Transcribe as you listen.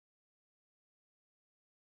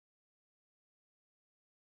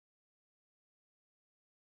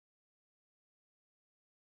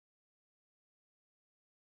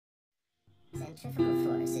Centrifugal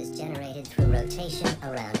force is generated through rotation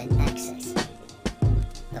around an axis.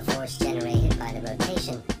 The force generated by the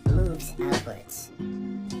rotation moves outwards.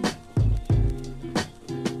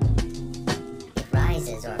 It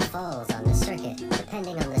rises or falls on the circuit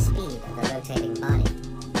depending on the speed of the rotating body.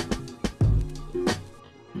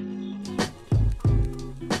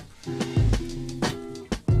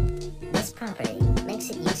 This property makes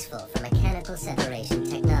it useful for mechanical separation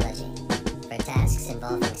technology, for tasks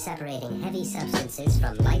involving separating heavy substances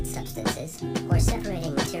from light substances, or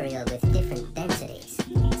separating material with different densities.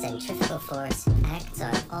 Centrifugal force acts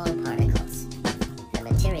on all particles. The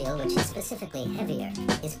material, which is specifically heavier,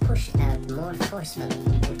 is pushed out more forcefully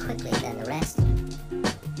and quickly than the rest,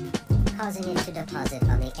 causing it to deposit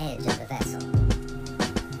on the edge of the vessel.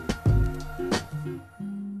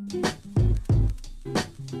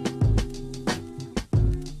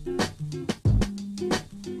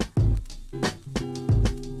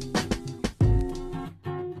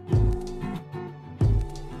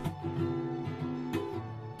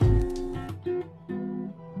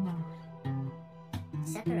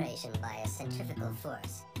 Separation by a centrifugal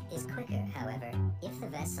force is quicker, however, if the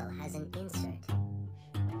vessel has an insert.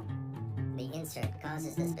 The insert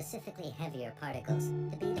causes the specifically heavier particles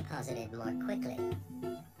to be deposited more quickly,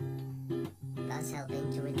 thus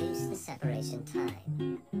helping to reduce the separation time.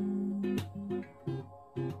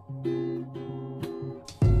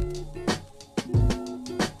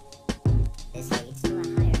 This leads to a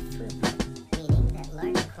higher throughput, meaning that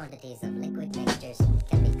larger quantities of liquid mixtures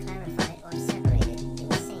can be clarified or separated in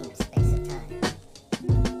the same space of time.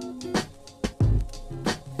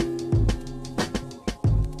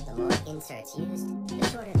 The more inserts used, the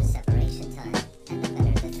shorter the separation time, and the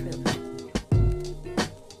better the throughput.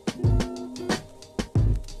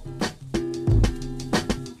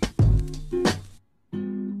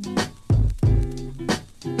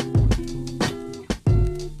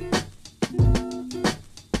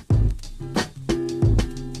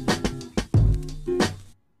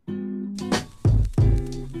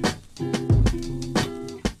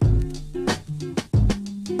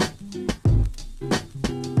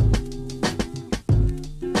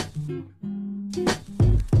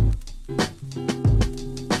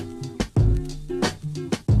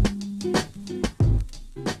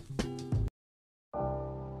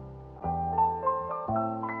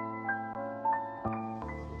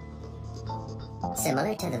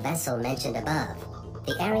 Similar to the vessel mentioned above,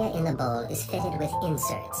 the area in the bowl is fitted with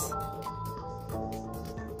inserts.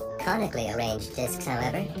 Conically arranged discs,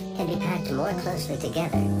 however, can be packed more closely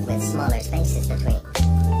together with smaller spaces between.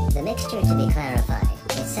 The mixture to be clarified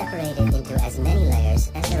is separated into as many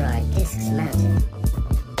layers as there are discs mounted.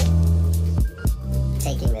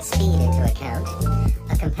 Taking the speed into account,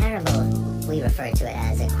 a comparable, we refer to it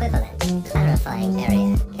as equivalent, clarifying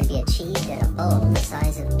area can be achieved in a bowl the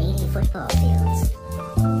size of 80 football fields.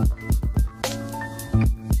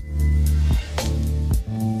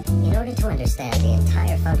 In order to understand the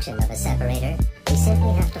entire function of a separator, we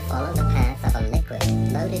simply have to follow the path of a liquid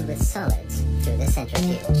loaded with solids through the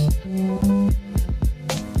centrifuge.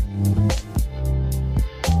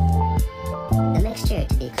 The mixture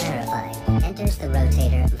to be clarified enters the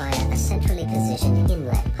rotator via a centrally positioned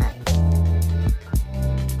inlet pipe.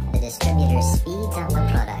 The distributor speeds up the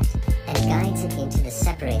product and guides it into the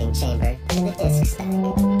separating chamber to the disc stack.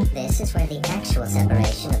 This is where the actual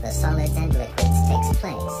separation of the solids and liquids takes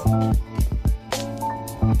place.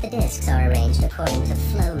 The discs are arranged according to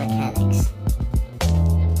flow mechanics.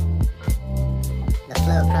 The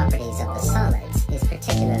flow properties of the solids is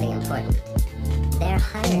particularly important. Their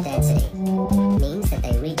higher density means that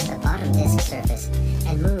they reach the bottom disc surface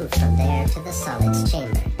and move from there to the solids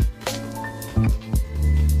chamber.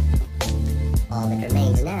 All that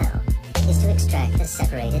remains now is to extract the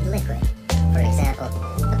separated liquid, for example,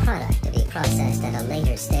 the product to be processed at a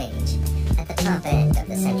later stage, at the top end of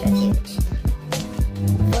the centrifuge.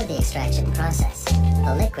 For the extraction process,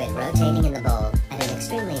 the liquid rotating in the bowl at an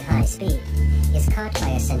extremely high speed is caught by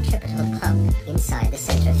a centripetal pump inside the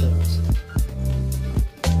centrifuge.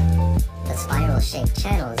 The spiral-shaped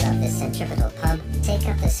channels of this centripetal pump take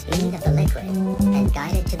up the speed of the liquid and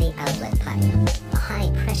guide it to the outlet pipe. A high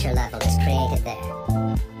pressure level is created there,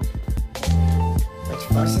 which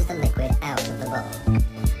forces the liquid out of the bowl.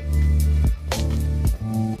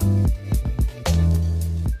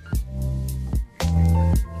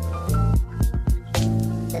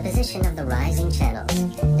 The position of the rising channels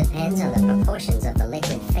depends on the proportions of the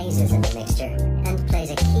liquid phases in the mixture and plays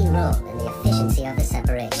a key role in the efficiency of the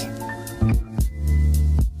separation.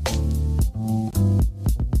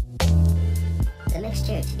 The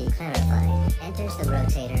mixture to be clarified enters the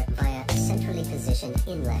rotator via a centrally positioned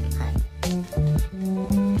inlet pipe.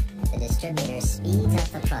 The distributor speeds up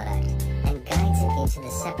the product and guides it into the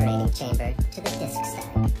separating chamber to the disc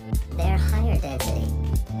stack. Their higher density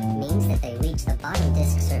means that they reach the bottom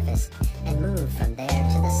disc surface and move from there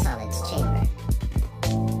to the solids chamber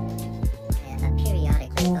via a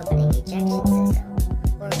periodically opening ejection system,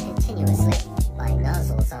 or continuously by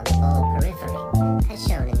nozzles on the bowl periphery, as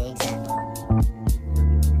shown in the example.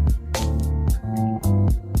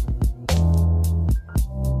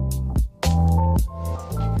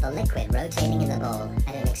 The liquid rotating in the bowl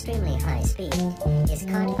at an extremely high speed is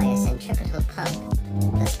caught by a centripetal pump.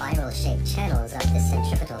 The spiral-shaped channels of the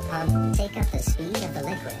centripetal pump take up the speed of the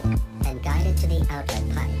liquid and guide it to the outlet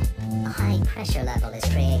pipe. A high pressure level is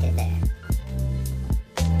created there,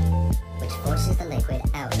 which forces the liquid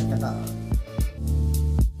out of the bowl.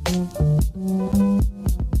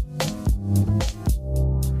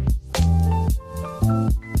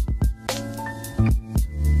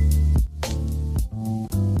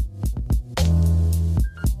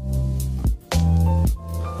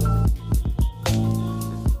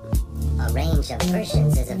 A range of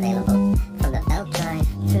versions is available, from the belt drive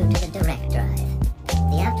through to the direct drive.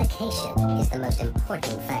 The application is the most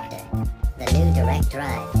important factor. The new direct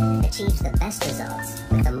drive achieves the best results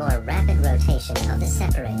with the more rapid rotation of the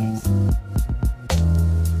separators.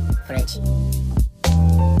 For achievement.